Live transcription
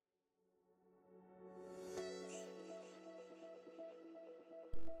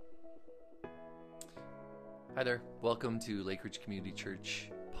Hi there. Welcome to Lake Ridge Community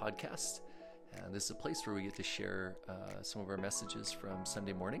Church podcast. And this is a place where we get to share some of our messages from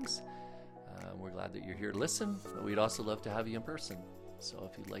Sunday mornings. We're glad that you're here to listen, but we'd also love to have you in person. So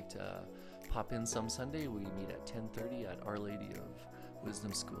if you'd like to pop in some Sunday, we meet at 10:30 at Our Lady of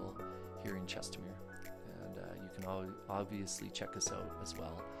Wisdom School here in Chestermere. And you can obviously check us out as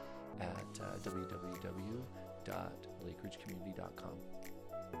well at www.lakeridgecommunity.com.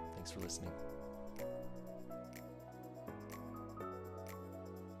 Thanks for listening.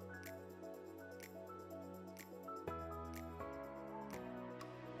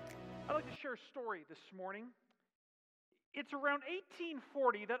 I'd like to share a story this morning. It's around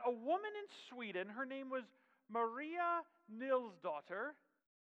 1840 that a woman in Sweden, her name was Maria Nilsdotter,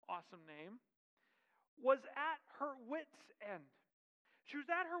 awesome name, was at her wit's end. She was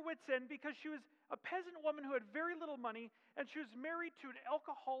at her wit's end because she was a peasant woman who had very little money, and she was married to an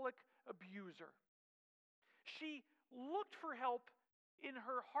alcoholic abuser. She looked for help in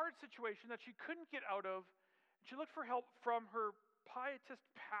her hard situation that she couldn't get out of. She looked for help from her pietist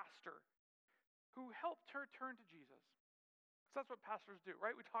pastor who helped her turn to Jesus. So that's what pastors do,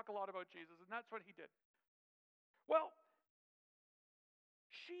 right? We talk a lot about Jesus, and that's what he did. Well,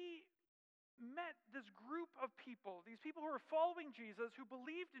 she met this group of people, these people who were following Jesus, who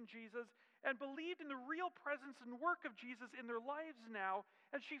believed in Jesus, and believed in the real presence and work of Jesus in their lives now.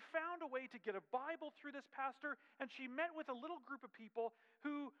 And she found a way to get a Bible through this pastor, and she met with a little group of people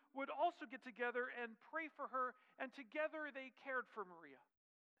who would also get together and pray for her, and together they cared for Maria.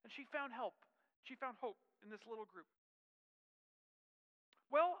 And she found help. She found hope in this little group.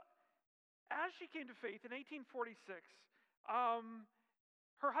 Well, as she came to faith in 1846,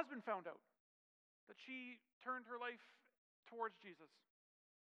 her husband found out that she turned her life towards Jesus,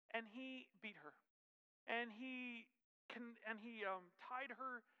 and he beat her, and he tied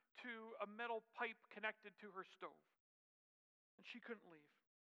her to a metal pipe connected to her stove, and she couldn't leave.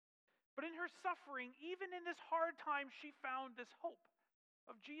 But in her suffering, even in this hard time, she found this hope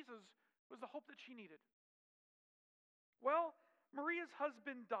of Jesus was the hope that she needed. Well, Maria's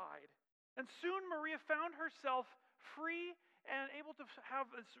husband died, and soon Maria found herself free and able to have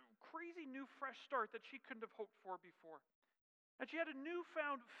this crazy new fresh start that she couldn't have hoped for before. And she had a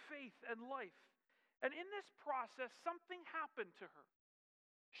newfound faith and life. And in this process, something happened to her.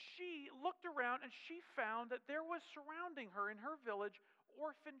 She looked around and she found that there was surrounding her in her village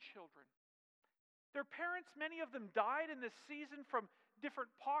orphan children. Their parents, many of them died in this season from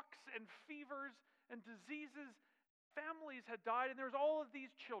different pox and fevers and diseases. Families had died, and there was all of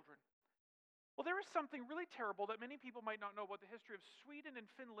these children. Well, there is something really terrible that many people might not know about the history of Sweden and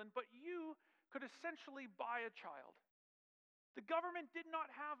Finland, but you could essentially buy a child. The government did not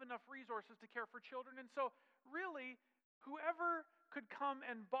have enough resources to care for children, and so really, whoever could come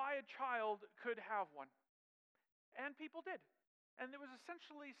and buy a child could have one. And people did. And it was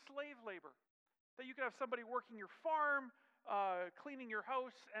essentially slave labor. That you could have somebody working your farm, cleaning your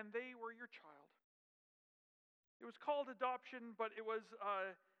house, and they were your child. It was called adoption, but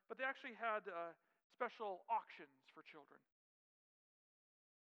they actually had special auctions for children.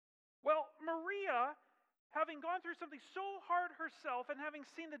 Well, Maria, having gone through something so hard herself and having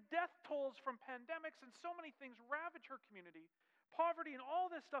seen the death tolls from pandemics and so many things ravage her community, poverty and all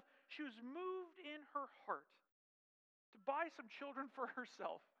this stuff, she was moved in her heart to buy some children for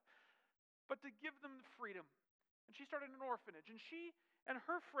herself, but to give them freedom. And she started an orphanage. And she and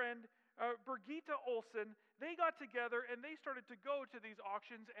her friend, Birgitta Olsen, they got together and they started to go to these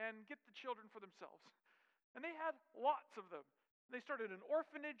auctions and get the children for themselves. And they had lots of them. They started an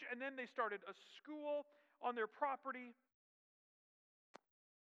orphanage, and then they started a school on their property.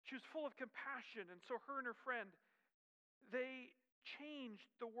 She was full of compassion, and so her and her friend, they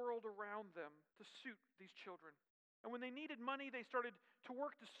changed the world around them to suit these children. And when they needed money, they started to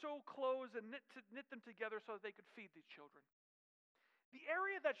work to sew clothes and knit them together so that they could feed these children. The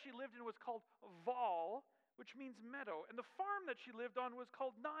area that she lived in was called Val, which means meadow, and the farm that she lived on was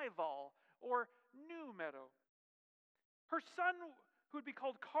called Nyval, or New Meadow. Her son, who would be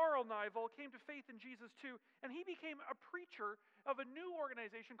called Carl Nyval, came to faith in Jesus too, and he became a preacher of a new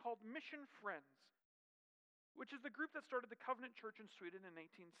organization called Mission Friends, which is the group that started the Covenant Church in Sweden in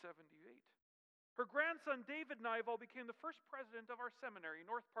 1878. Her grandson, David Nyval, became the first president of our seminary,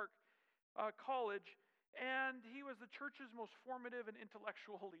 North Park College, and he was the church's most formative and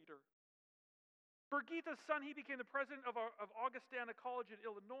intellectual leader. Birgitta's son, he became the president of Augustana College in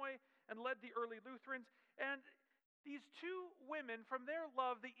Illinois and led the early Lutherans. And these two women, from their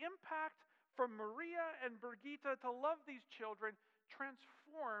love, the impact from Maria and Birgitta to love these children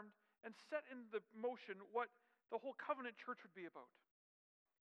transformed and set into motion what the whole Covenant Church would be about.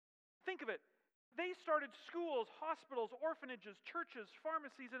 Think of it. They started schools, hospitals, orphanages, churches,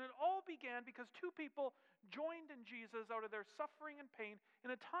 pharmacies, and it all began because two people joined in Jesus out of their suffering and pain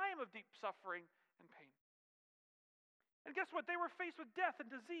in a time of deep suffering and pain. And guess what? They were faced with death and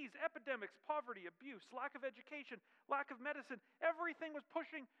disease, epidemics, poverty, abuse, lack of education, lack of medicine. Everything was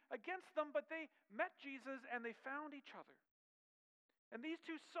pushing against them, but they met Jesus and they found each other. And these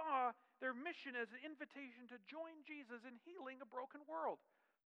two saw their mission as an invitation to join Jesus in healing a broken world.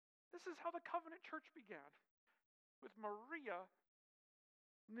 This is how the Covenant Church began, with Maria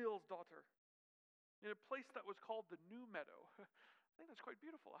Nilsdotter, in a place that was called the New Meadow. I think that's quite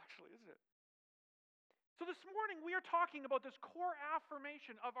beautiful, actually, isn't it? So this morning we are talking about this core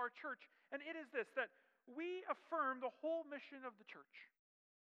affirmation of our church, and it is this, that we affirm the whole mission of the church.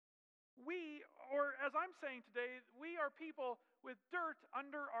 We, or as I'm saying today, we are people with dirt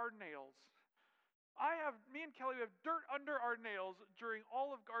under our nails. Me and Kelly, we have dirt under our nails during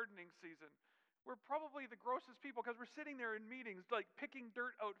all of gardening season. We're probably the grossest people because we're sitting there in meetings like picking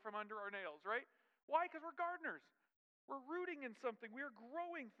dirt out from under our nails, right? Why? Because we're gardeners. We're rooting in something. We are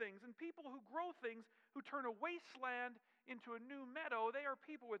growing things. And people who grow things, who turn a wasteland into a new meadow, they are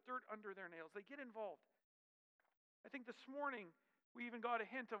people with dirt under their nails. They get involved. I think this morning we even got a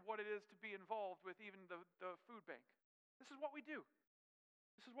hint of what it is to be involved with even the food bank. This is what we do.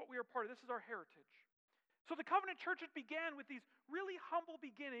 This is what we are part of. This is our heritage. So the Covenant Church, it began with these really humble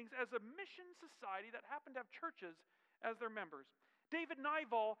beginnings as a mission society that happened to have churches as their members. David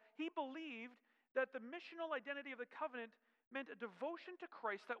Naival, he believed that the missional identity of the covenant meant a devotion to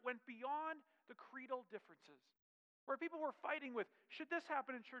Christ that went beyond the creedal differences. Where people were fighting with, should this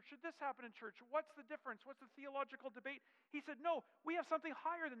happen in church? Should this happen in church? What's the difference? What's the theological debate? He said, no, we have something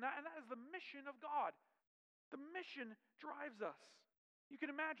higher than that, and that is the mission of God. The mission drives us. You can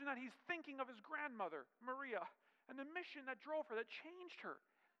imagine that he's thinking of his grandmother, Maria, and the mission that drove her, that changed her.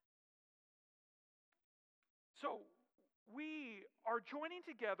 So we are joining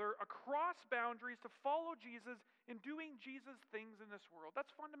together across boundaries to follow Jesus in doing Jesus things in this world.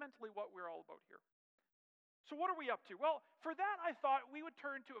 That's fundamentally what we're all about here. So what are we up to? Well, for that I thought we would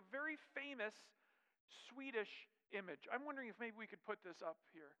turn to a very famous Swedish image. I'm wondering if maybe we could put this up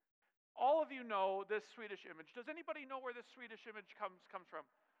here. All of you know this Swedish image. Does anybody know where this Swedish image comes from?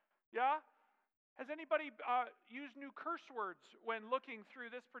 Yeah? Has anybody used new curse words when looking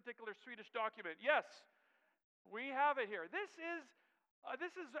through this particular Swedish document? Yes, we have it here. This is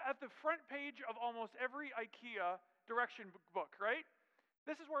at the front page of almost every IKEA direction book, right?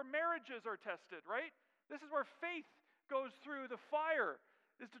 This is where marriages are tested, right? This is where faith goes through the fire,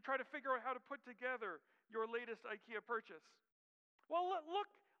 is to try to figure out how to put together your latest IKEA purchase. Well,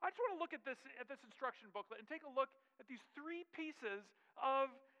 look. I just want to look at this instruction booklet and take a look at these three pieces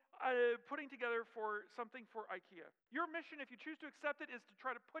of putting together for something for IKEA. Your mission, if you choose to accept it, is to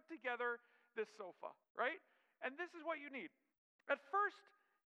try to put together this sofa, right? And this is what you need. At first,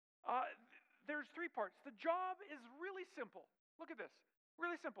 there's three parts. The job is really simple. Look at this.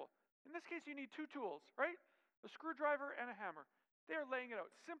 Really simple. In this case, you need two tools, right? A screwdriver and a hammer. They're laying it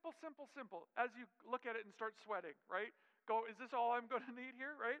out. Simple, simple, simple. As you look at it and start sweating, right? Is this all I'm going to need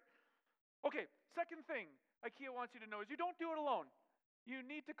here, right? Okay, second thing IKEA wants you to know is you don't do it alone. You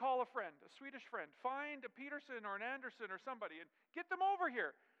need to call a friend, a Swedish friend. Find a Peterson or an Anderson or somebody and get them over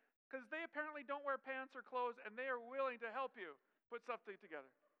here because they apparently don't wear pants or clothes and they are willing to help you put something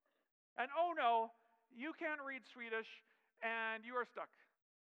together. And oh no, you can't read Swedish and you are stuck.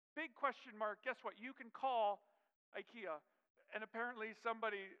 Big question mark. Guess what? You can call IKEA and apparently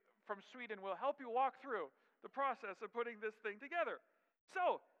somebody from Sweden will help you walk through the process of putting this thing together.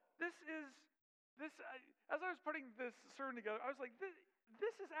 So, as I was putting this sermon together, I was like,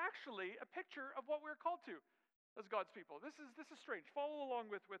 this is actually a picture of what we're called to as God's people. This is strange. Follow along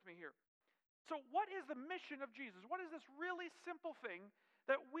with me here. So, what is the mission of Jesus? What is this really simple thing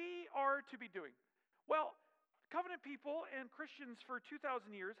that we are to be doing? Well, covenant people and Christians for 2,000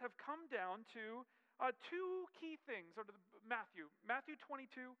 years have come down to two key things out of Matthew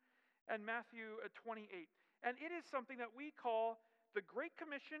 22 and Matthew 28. And it is something that we call the Great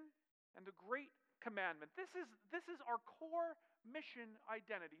Commission and the Great Commandment. This is our core mission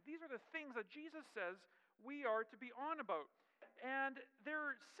identity. These are the things that Jesus says we are to be on about. And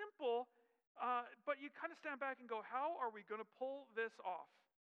they're simple, but you kind of stand back and go, how are we going to pull this off?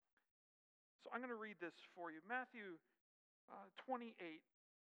 So I'm going to read this for you. Matthew 28.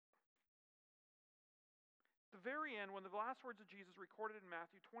 The very end, when the last words of Jesus recorded in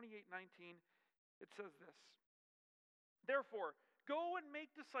Matthew 28:19, it says this. Therefore, go and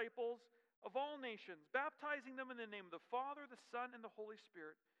make disciples of all nations, baptizing them in the name of the Father, the Son, and the Holy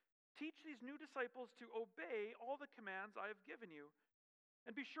Spirit. Teach these new disciples to obey all the commands I have given you.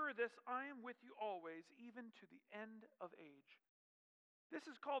 And be sure of this, I am with you always, even to the end of age. This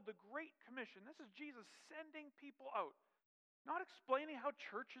is called the Great Commission. This is Jesus sending people out, not explaining how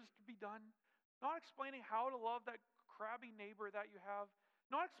church is to be done, not explaining how to love that crabby neighbor that you have,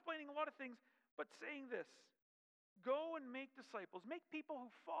 not explaining a lot of things, but saying this: go and make disciples. Make people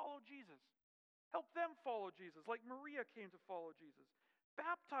who follow Jesus. Help them follow Jesus, like Maria came to follow Jesus.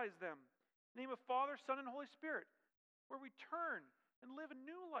 Baptize them in the name of Father, Son, and Holy Spirit, where we turn and live a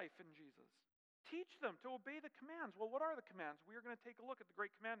new life in Jesus. Teach them to obey the commands. Well, what are the commands? We are going to take a look at the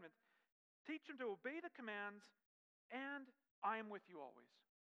Great Commandment. Teach them to obey the commands, and I am with you always.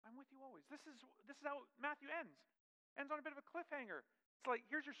 I'm with you always. This is how Matthew ends. Ends on a bit of a cliffhanger. It's like,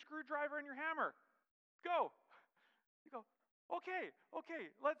 here's your screwdriver and your hammer. Go. You go, okay,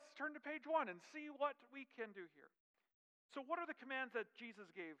 let's turn to page 1 and see what we can do here. So what are the commands that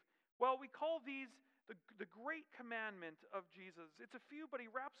Jesus gave? Well, we call these the great commandment of Jesus. It's a few, but he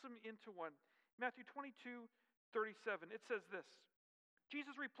wraps them into one. Matthew 22:37, it says this: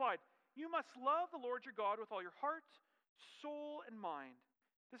 Jesus replied, you must love the Lord your God with all your heart, soul, and mind.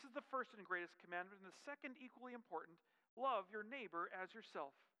 This is the first and greatest commandment, and the second, equally important: love your neighbor as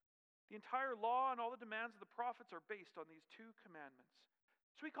yourself. The entire law and all the demands of the prophets are based on these two commandments.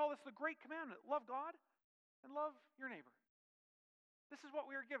 So we call this the great commandment: love God and love your neighbor. This is what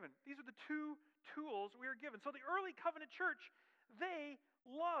we are given. These are the two tools we are given. So the early covenant church, they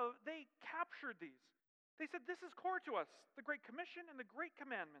captured these. They said, this is core to us, the Great Commission and the Great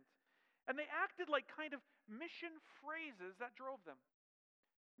Commandment. And they acted like kind of mission phrases that drove them.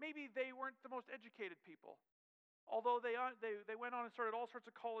 Maybe they weren't the most educated people, although they went on and started all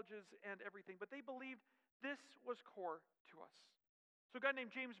sorts of colleges and everything, but they believed this was core to us. So a guy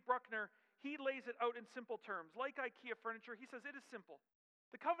named James Bruckner, he lays it out in simple terms. Like IKEA furniture, he says it is simple.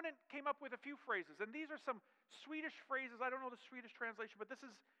 The covenant came up with a few phrases, and these are some Swedish phrases. I don't know the Swedish translation, but this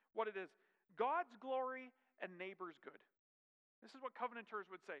is what it is: God's glory and neighbor's good. This is what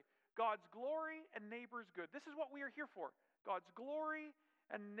covenanters would say: God's glory and neighbor's good. This is what we are here for: God's glory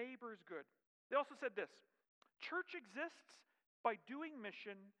and neighbor's good. They also said this: church exists by doing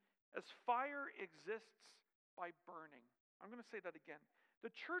mission as fire exists by burning. I'm going to say that again. The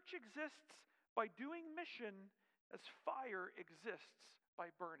church exists by doing mission as fire exists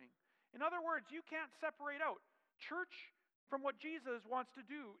by burning. In other words, you can't separate out church from what Jesus wants to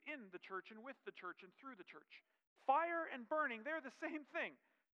do in the church and with the church and through the church. Fire and burning, they're the same thing.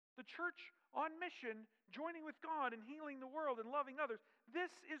 The church on mission, joining with God and healing the world and loving others.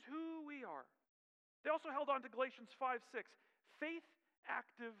 This is who we are. They also held on to Galatians 5:6. Faith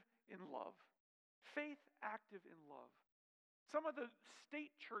active in love. Faith active in love. Some of the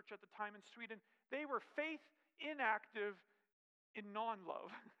state church at the time in Sweden, they were faith inactive in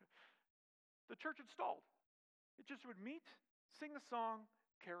non-love. The church had stalled. It just would meet, sing a song,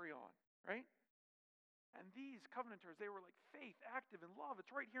 carry on, right? And these covenanters, they were like faith active in love.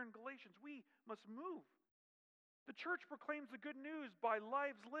 It's right here in Galatians. We must move. The church proclaims the good news by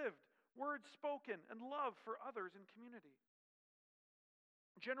lives lived, words spoken, and love for others in community.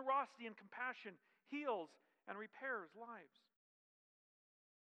 Generosity and compassion heals and repairs lives.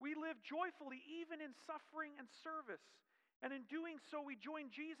 We live joyfully even in suffering and service. And in doing so, we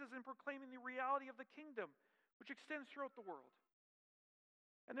join Jesus in proclaiming the reality of the kingdom, which extends throughout the world.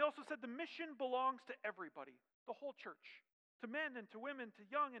 And they also said the mission belongs to everybody, the whole church, to men and to women, to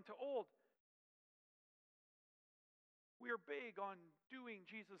young and to old. We are big on doing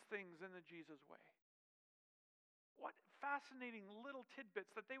Jesus things in the Jesus way. What fascinating little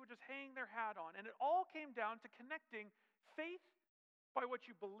tidbits that they would just hang their hat on. And it all came down to connecting faith by what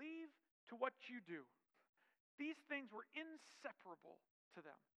you believe to what you do. These things were inseparable to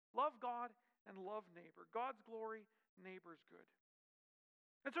them. Love God and love neighbor. God's glory, neighbor's good.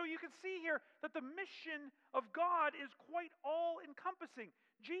 And so you can see here that the mission of God is quite all-encompassing.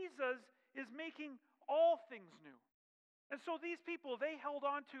 Jesus is making all things new. And so these people, they held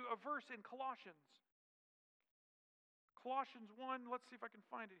on to a verse in Colossians. Colossians 1, let's see if I can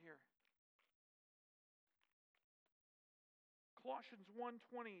find it here. Colossians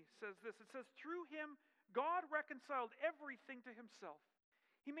 1:20 says this. It says, through him, God reconciled everything to himself.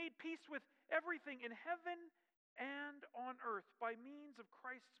 He made peace with everything in heaven and on earth by means of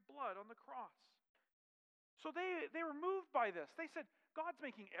Christ's blood on the cross. So they were moved by this. They said, God's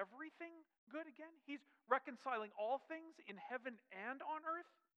making everything good again. He's reconciling all things in heaven and on earth.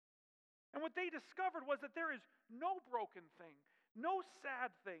 And what they discovered was that there is no broken thing, no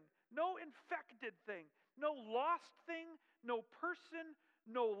sad thing, no infected thing, no lost thing, no person,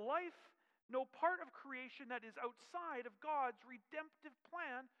 no life, no part of creation that is outside of God's redemptive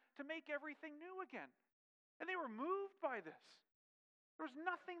plan to make everything new again. And they were moved by this. There was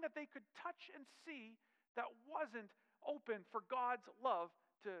nothing that they could touch and see that wasn't open for God's love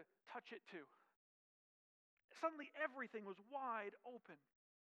to touch it too. Suddenly everything was wide open,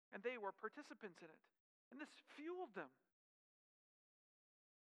 and they were participants in it. And this fueled them.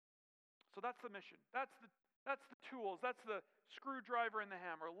 So that's the mission. That's the tools. That's the screwdriver and the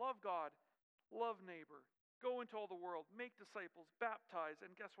hammer. Love God, love neighbor, go into all the world, make disciples, baptize,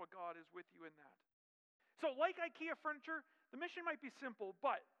 and guess what? God is with you in that. So like IKEA furniture, the mission might be simple,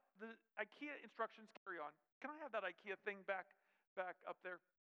 but the IKEA instructions carry on. Can I have that IKEA thing back up there?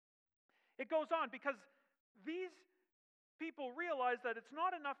 It goes on because these people realize that it's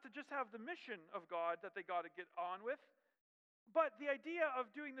not enough to just have the mission of God that they got to get on with, but the idea of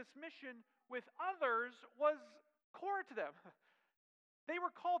doing this mission with others was core to them. They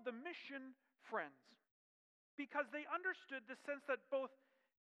were called the mission friends because they understood the sense of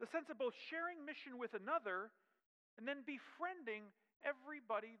both sharing mission with another and then befriending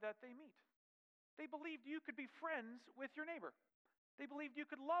everybody that they meet. They believed you could be friends with your neighbor. They believed you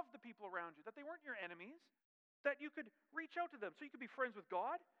could love the people around you, that they weren't your enemies, that you could reach out to them. So you could be friends with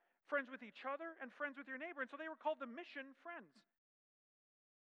God, friends with each other, and friends with your neighbor. And so they were called the mission friends.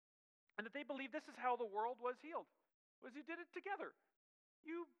 And that they believed this is how the world was healed, was you did it together.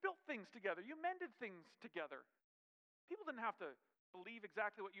 You built things together. You mended things together. People didn't have to believe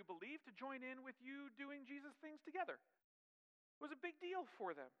exactly what you believed to join in with you doing Jesus things together. It was a big deal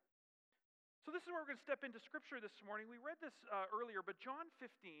for them. So this is where we're going to step into Scripture this morning. We read this earlier, but John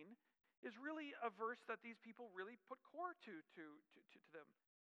 15 is really a verse that these people really put core to them.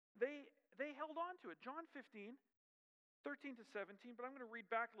 They held on to it. John 15, 13 to 17, but I'm going to read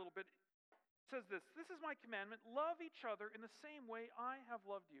back a little bit. It says this is my commandment, love each other in the same way I have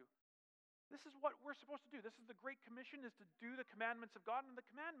loved you. This is what we're supposed to do. This is the Great Commission, is to do the commandments of God, and the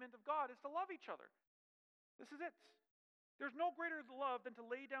commandment of God is to love each other. This is it. There's no greater love than to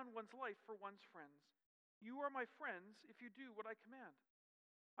lay down one's life for one's friends. You are my friends if you do what I command.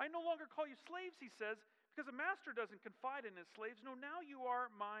 I no longer call you slaves, he says, because a master doesn't confide in his slaves. No, now you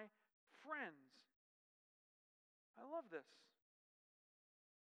are my friends. I love this.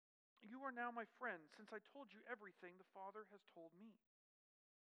 You are now my friends, since I told you everything the Father has told me.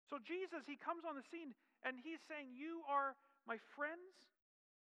 So Jesus, he comes on the scene, and he's saying, you are my friends,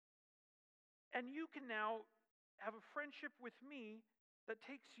 and you can now have a friendship with me that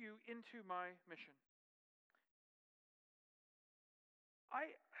takes you into my mission.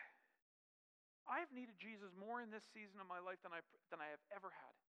 I've needed Jesus more in this season of my life than I have ever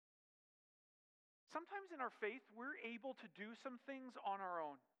had. Sometimes in our faith, we're able to do some things on our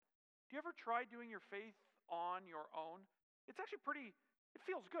own. Do you ever try doing your faith on your own? It's actually it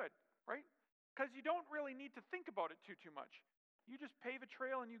feels good, right? Because you don't really need to think about it too much. You just pave a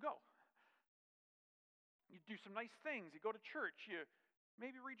trail and you go. You do some nice things. You go to church. You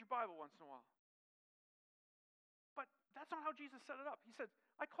maybe read your Bible once in a while. But that's not how Jesus set it up. He said,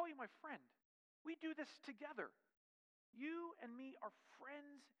 I call you my friend. We do this together. You and me are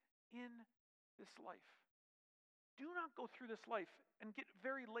friends in this life. Do not go through this life and get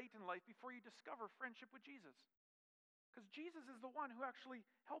very late in life before you discover friendship with Jesus. Because Jesus is the one who actually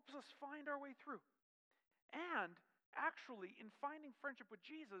helps us find our way through. And actually, in finding friendship with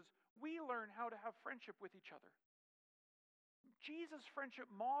Jesus, we learn how to have friendship with each other. Jesus'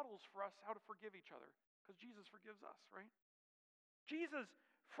 friendship models for us how to forgive each other, because Jesus forgives us, right? Jesus'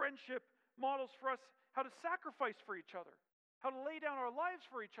 friendship models for us how to sacrifice for each other, how to lay down our lives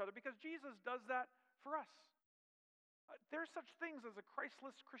for each other, because Jesus does that for us. There's such things as a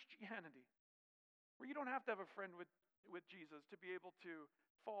Christless Christianity, where you don't have to have a friend with Jesus to be able to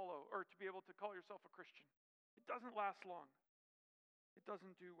follow or to be able to call yourself a Christian. It doesn't last long. It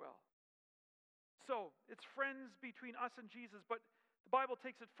doesn't do well. So, it's friends between us and Jesus, but the Bible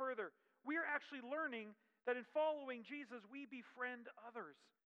takes it further. We are actually learning that in following Jesus, we befriend others.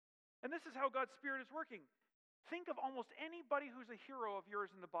 And this is how God's Spirit is working. Think of almost anybody who's a hero of yours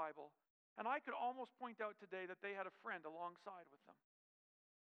in the Bible, and I could almost point out today that they had a friend alongside with them.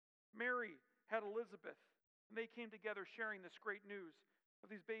 Mary had Elizabeth, and they came together sharing this great news of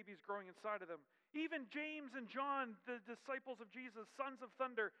these babies growing inside of them. Even James and John, the disciples of Jesus, sons of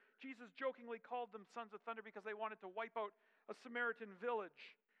thunder, Jesus jokingly called them sons of thunder because they wanted to wipe out a Samaritan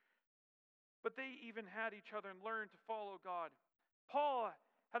village. But they even had each other and learned to follow God. Paul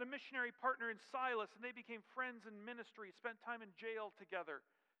had a missionary partner in Silas, and they became friends in ministry, spent time in jail together.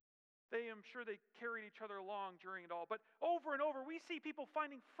 I'm sure they carried each other along during it all. But over and over, we see people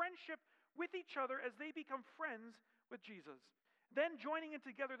finding friendship with each other as they become friends with Jesus. Then joining in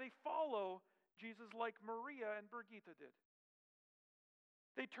together, they follow Jesus like Maria and Birgitta did.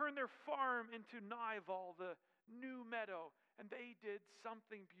 They turned their farm into Nival, the new meadow, and they did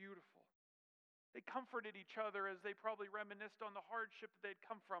something beautiful. They comforted each other as they probably reminisced on the hardship that they'd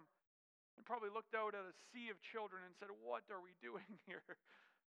come from, and probably looked out at a sea of children and said, "What are we doing here?"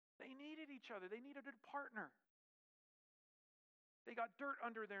 They needed each other. They needed a partner. They got dirt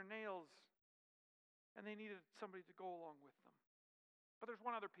under their nails, and they needed somebody to go along with them. But there's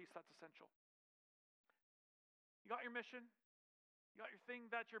one other piece that's essential. You got your mission. You got your thing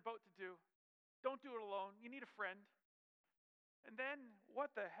that you're about to do. Don't do it alone. You need a friend. And then,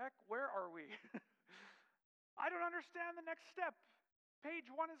 what the heck? Where are we? I don't understand the next step. Page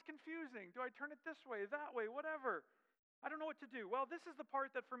 1 is confusing. Do I turn it this way, that way, whatever? I don't know what to do. Well, this is the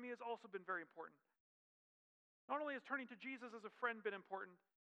part that for me has also been very important. Not only has turning to Jesus as a friend been important,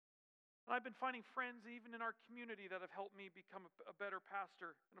 and I've been finding friends even in our community that have helped me become a better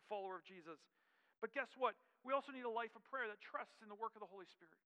pastor and a follower of Jesus. But guess what? We also need a life of prayer that trusts in the work of the Holy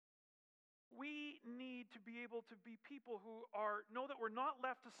Spirit. We need to be able to be people who know that we're not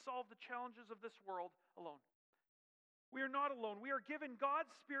left to solve the challenges of this world alone. We are not alone. We are given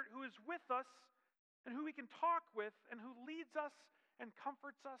God's Spirit who is with us and who we can talk with and who leads us and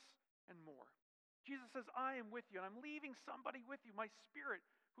comforts us and more. Jesus says, "I am with you, and I'm leaving somebody with you, my Spirit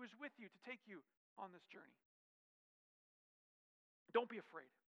who is with you to take you on this journey." Don't be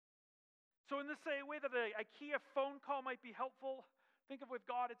afraid. So in the same way that an IKEA phone call might be helpful, think of with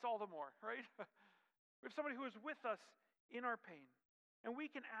God, it's all the more, right? We have somebody who is with us in our pain. And we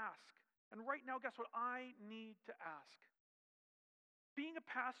can ask. And right now, guess what? I need to ask. Being a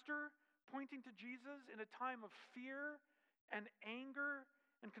pastor, pointing to Jesus in a time of fear and anger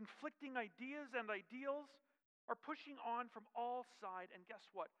and conflicting ideas and ideals are pushing on from all sides. And guess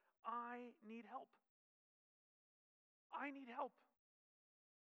what? I need help. I need help.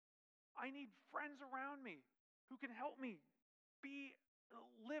 I need friends around me who can help me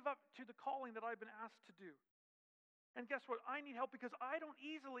live up to the calling that I've been asked to do. And guess what? I need help because I don't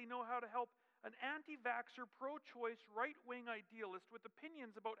easily know how to help an anti-vaxxer, pro-choice, right-wing idealist with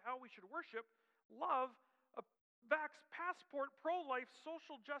opinions about how we should worship, love, a vax passport, pro-life,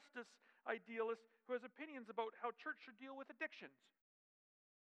 social justice idealist who has opinions about how church should deal with addictions.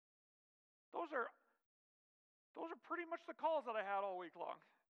 Those are pretty much the calls that I had all week long.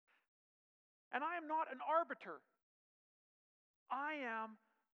 And I am not an arbiter. I am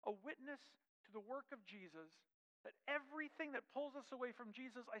a witness to the work of Jesus, that everything that pulls us away from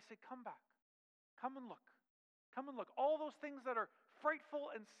Jesus, I say, come back. Come and look. Come and look. All those things that are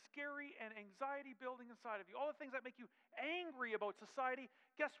frightful and scary and anxiety building inside of you, all the things that make you angry about society,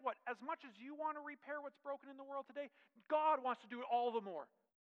 guess what? As much as you want to repair what's broken in the world today, God wants to do it all the more.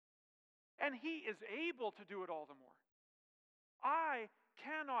 And He is able to do it all the more. I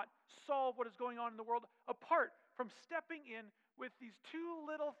cannot solve what is going on in the world apart from stepping in with these two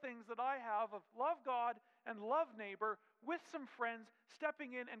little things that I have of love God and love neighbor with some friends,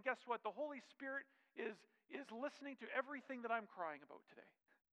 stepping in, and guess what? The Holy Spirit is listening to everything that I'm crying about today.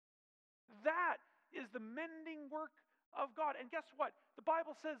 That is the mending work of God. And guess what? The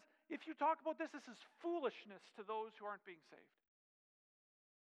Bible says if you talk about this, this is foolishness to those who aren't being saved.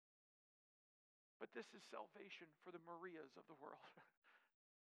 But this is salvation for the Marias of the world.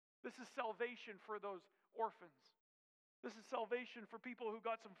 This is salvation for those orphans. This is salvation for people who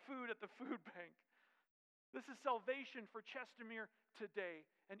got some food at the food bank. This is salvation for Chestermere today,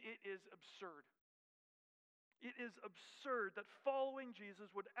 and it is absurd. It is absurd that following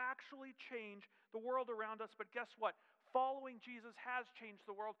Jesus would actually change the world around us, but guess what? Following Jesus has changed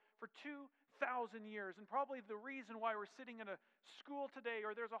the world for 2,000 years, and probably the reason why we're sitting in a school today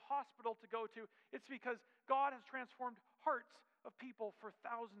or there's a hospital to go to, it's because God has transformed hearts of people for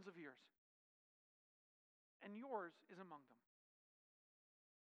thousands of years. And yours is among them.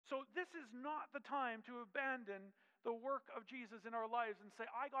 So this is not the time to abandon the work of Jesus in our lives and say,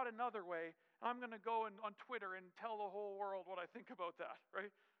 I got another way, and I'm going to go on Twitter and tell the whole world what I think about that, right?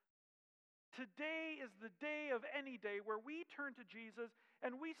 Today is the day of any day where we turn to Jesus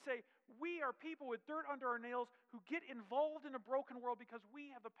and we say, we are people with dirt under our nails who get involved in a broken world because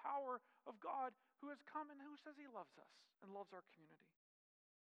we have the power of God who has come and who says He loves us and loves our community.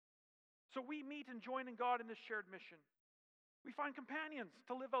 So we meet and join in God in this shared mission. We find companions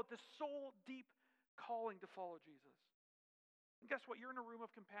to live out this soul deep calling to follow Jesus. And guess what? You're in a room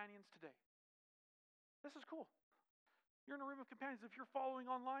of companions today. This is cool. You're in a room of companions. If you're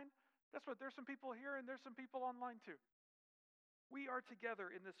following online, guess what? There's some people here and there's some people online too. We are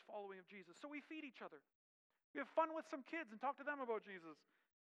together in this following of Jesus. So we feed each other. We have fun with some kids and talk to them about Jesus.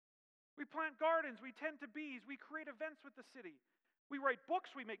 We plant gardens. We tend to bees. We create events with the city. We write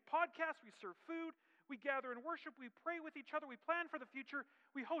books. We make podcasts. We serve food. We gather in worship. We pray with each other. We plan for the future.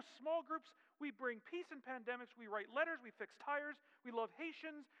 We host small groups. We bring peace in pandemics. We write letters. We fix tires. We love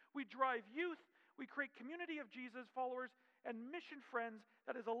Haitians. We drive youth. We create community of Jesus followers and mission friends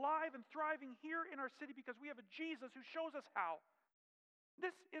that is alive and thriving here in our city because we have a Jesus who shows us how.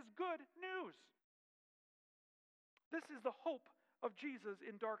 This is good news. This is the hope of Jesus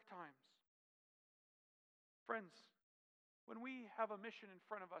in dark times. Friends, when we have a mission in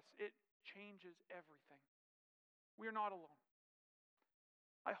front of us, it changes everything. We are not alone.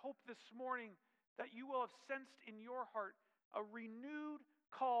 I hope this morning that you will have sensed in your heart a renewed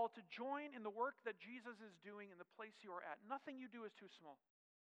call to join in the work that Jesus is doing in the place you are at. Nothing you do is too small.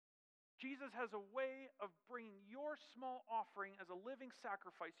 Jesus has a way of bringing your small offering as a living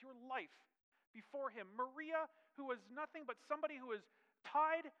sacrifice, your life, before him. Maria, who was nothing but somebody who was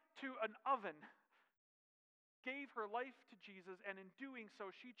tied to an oven, gave her life to Jesus, and in doing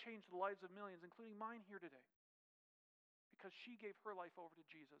so, she changed the lives of millions, including mine here today, because she gave her life over to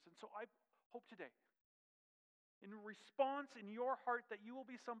Jesus. And so I hope today, in response in your heart, that you will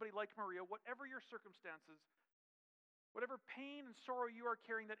be somebody like Maria, whatever your circumstances, whatever pain and sorrow you are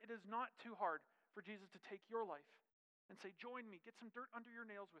carrying, that it is not too hard for Jesus to take your life and say, join me, get some dirt under your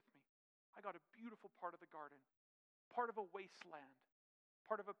nails with me. I got a beautiful part of the garden, part of a wasteland,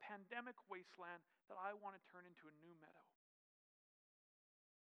 part of a pandemic wasteland that I want to turn into a new meadow.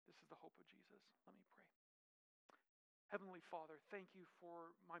 This is the hope of Jesus. Let me pray. Heavenly Father, thank you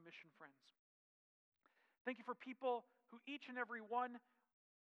for my mission friends. Thank you for people who each and every one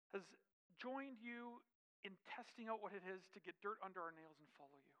has joined you in testing out what it is to get dirt under our nails and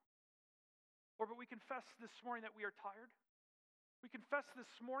follow you. Lord, but we confess this morning that we are tired. We confess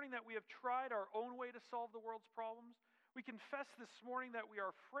this morning that we have tried our own way to solve the world's problems. We confess this morning that we are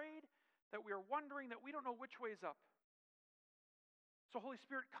afraid, that we are wondering, that we don't know which way is up. So Holy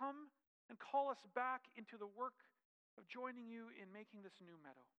Spirit, come and call us back into the work of joining you in making this new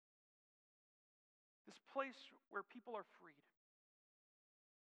meadow. This place where people are freed.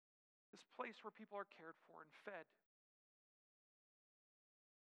 This place where people are cared for and fed.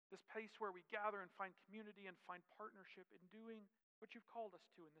 This place where we gather and find community and find partnership in doing what you've called us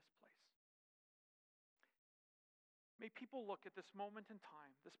to in this place. May people look at this moment in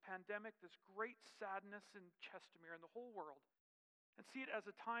time, this pandemic, this great sadness in Chestermere and the whole world, and see it as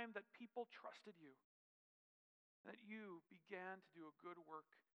a time that people trusted you, and that you began to do a good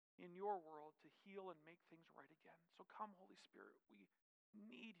work in your world to heal and make things right again. So come, Holy Spirit, we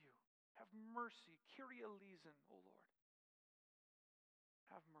need you. Have mercy. Kyrie eleison, O Lord.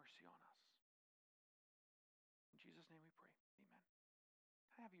 Have mercy on us. In Jesus' name we pray. Amen.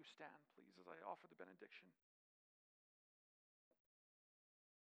 Can I have you stand, please, as I offer the benediction?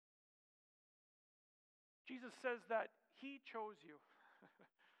 Jesus says that he chose you.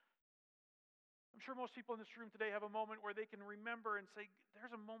 I'm sure most people in this room today have a moment where they can remember and say,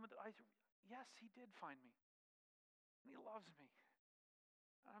 there's a moment that yes, he did find me. And he loves me.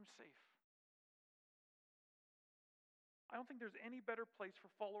 And I'm safe. I don't think there's any better place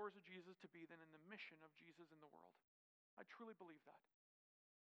for followers of Jesus to be than in the mission of Jesus in the world. I truly believe that.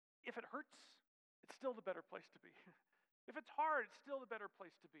 If it hurts, it's still the better place to be. If it's hard, it's still the better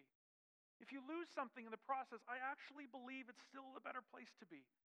place to be. If you lose something in the process, I actually believe it's still the better place to be.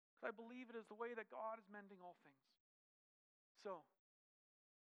 Because I believe it is the way that God is mending all things. But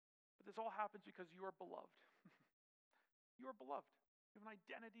this all happens because you are beloved. You are beloved. You have an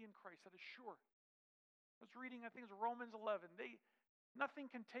identity in Christ that is sure. I was reading, I think it's Romans 11. Nothing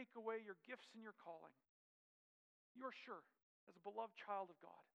can take away your gifts and your calling. You are sure as a beloved child of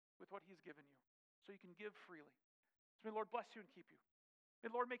God with what he's given you. So you can give freely. So may the Lord bless you and keep you. May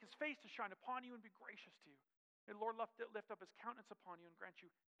the Lord make his face to shine upon you and be gracious to you. May the Lord lift up his countenance upon you and grant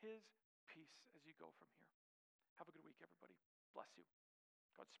you his peace as you go from here. Have a good week, everybody. Bless you.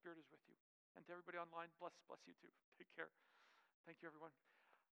 God's Spirit is with you. And to everybody online, bless you too. Take care. Thank you, everyone.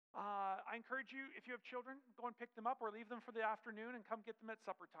 I encourage you, if you have children, go and pick them up or leave them for the afternoon and come get them at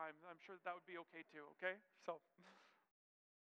supper time. I'm sure that would be okay too, okay? So...